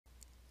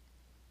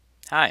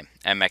Hi,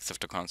 I'm Max of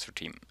the Konstru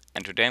team,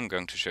 and today I'm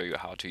going to show you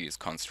how to use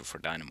Konstru for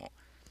Dynamo.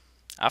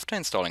 After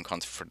installing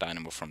Konstru for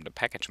Dynamo from the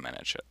package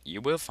manager,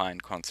 you will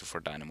find Konstru for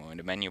Dynamo in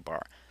the menu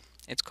bar.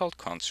 It's called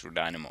Konstru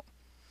Dynamo.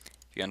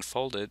 If you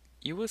unfold it,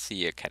 you will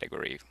see a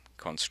category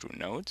Konstru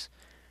Nodes,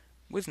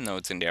 with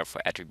nodes in there for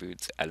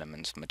attributes,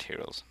 elements,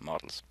 materials,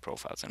 models,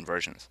 profiles, and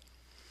versions.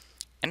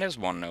 And there's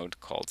one node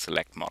called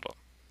Select Model.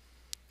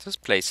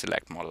 Just place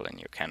Select Model in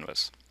your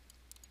canvas.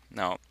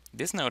 Now,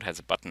 this node has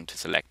a button to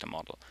select a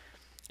model.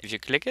 If you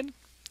click it,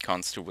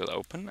 Konstru will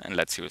open and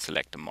lets you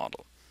select a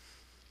model.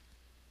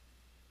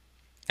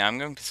 Now I'm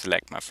going to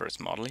select my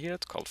first model here,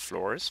 it's called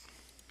Floors,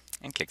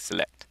 and click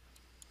Select.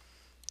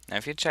 Now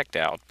if you check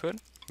the output,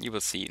 you will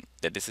see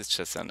that this is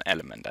just an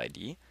element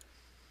ID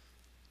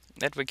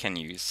that we can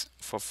use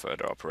for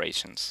further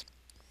operations.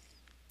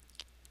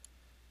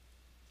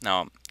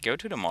 Now go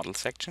to the model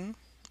section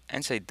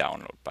and say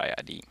Download by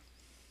ID.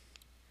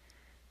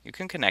 You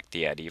can connect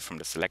the ID from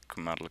the Select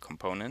Model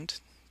component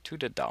to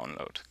the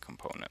Download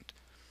component.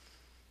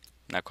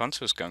 Now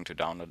Konstru is going to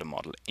download the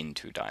model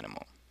into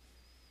Dynamo.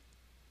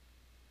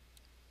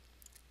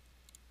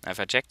 Now if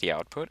I check the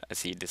output, I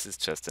see this is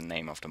just the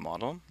name of the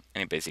model,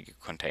 and it basically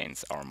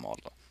contains our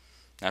model.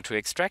 Now to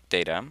extract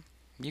data,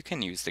 you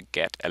can use the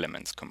Get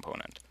Elements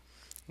component.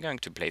 I'm going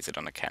to place it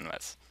on a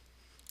canvas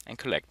and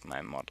collect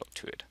my model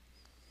to it.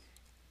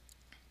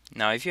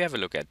 Now if you have a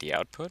look at the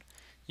output,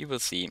 you will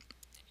see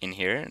in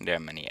here there are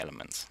many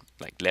elements,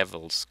 like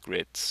levels,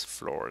 grids,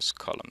 floors,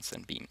 columns,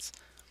 and beams.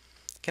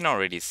 You can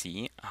already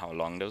see how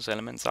long those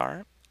elements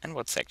are and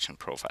what section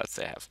profiles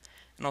they have,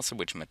 and also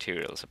which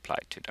material is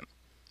applied to them.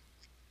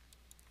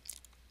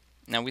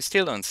 Now we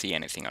still don't see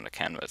anything on the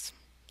canvas,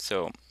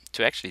 so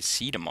to actually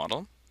see the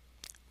model,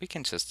 we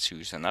can just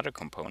choose another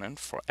component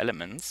for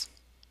elements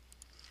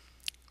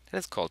that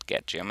is called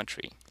Get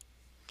Geometry.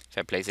 If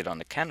I place it on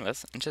the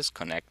canvas and just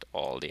connect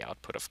all the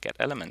output of Get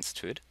Elements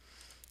to it,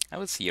 I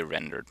will see a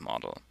rendered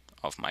model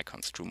of my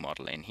Konstru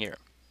model in here.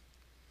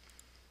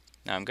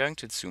 Now I'm going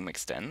to zoom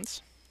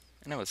extends,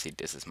 and I will see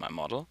this is my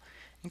model,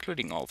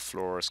 including all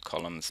floors,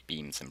 columns,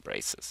 beams, and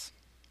braces.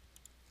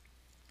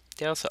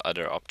 There are also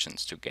other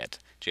options to get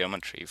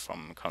geometry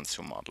from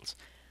Konstru models.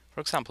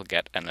 For example,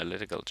 get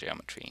Analytical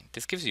Geometry.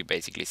 This gives you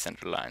basically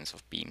central lines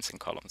of beams and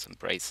columns and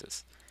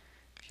braces.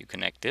 If you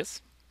connect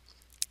this,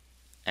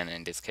 and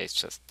in this case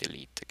just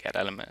delete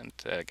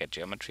the Get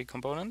Geometry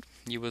component,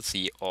 you will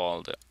see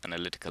all the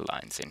analytical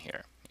lines in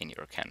here in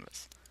your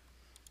canvas.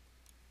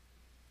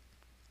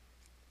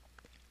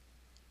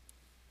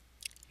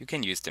 You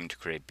can use them to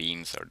create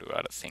beams or do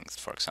other things,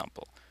 for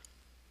example.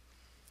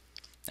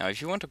 Now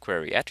if you want to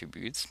query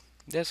attributes,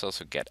 there's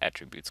also Get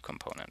Attributes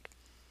component.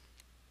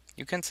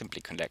 You can simply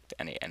connect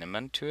any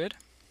element to it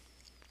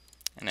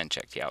and then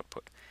check the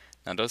output.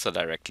 Now those are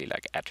directly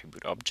like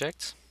attribute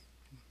objects.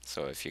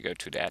 So if you go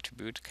to the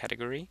attribute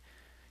category,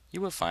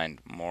 you will find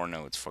more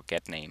nodes for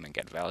Get Name and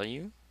Get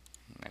Value.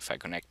 And if I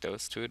connect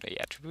those to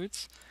the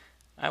attributes,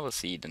 I will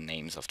see the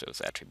names of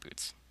those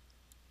attributes.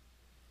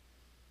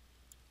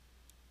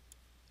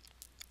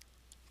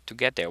 To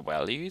get their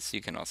values,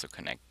 you can also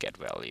connect Get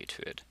Value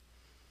to it.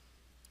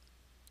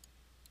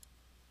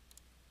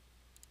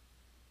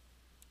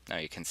 Now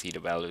you can see the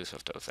values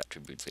of those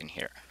attributes in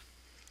here.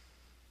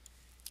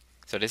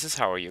 So this is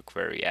how you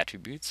query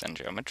attributes and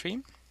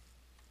geometry.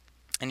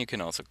 And you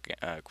can also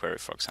query,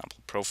 for example,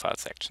 profile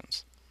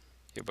sections.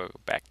 You go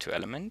back to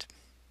element.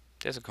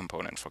 There's a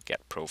component for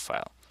Get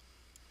Profile.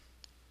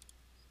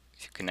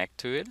 If you connect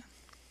to it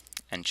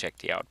and check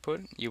the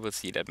output, you will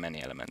see that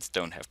many elements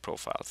don't have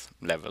profiles,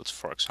 levels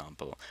for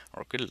example,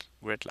 or grid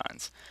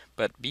lines.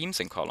 But beams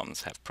and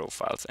columns have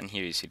profiles, and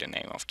here you see the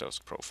name of those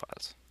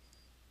profiles.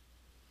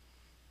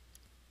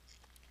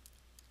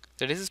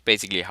 So this is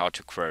basically how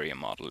to query a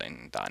model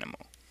in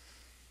Dynamo.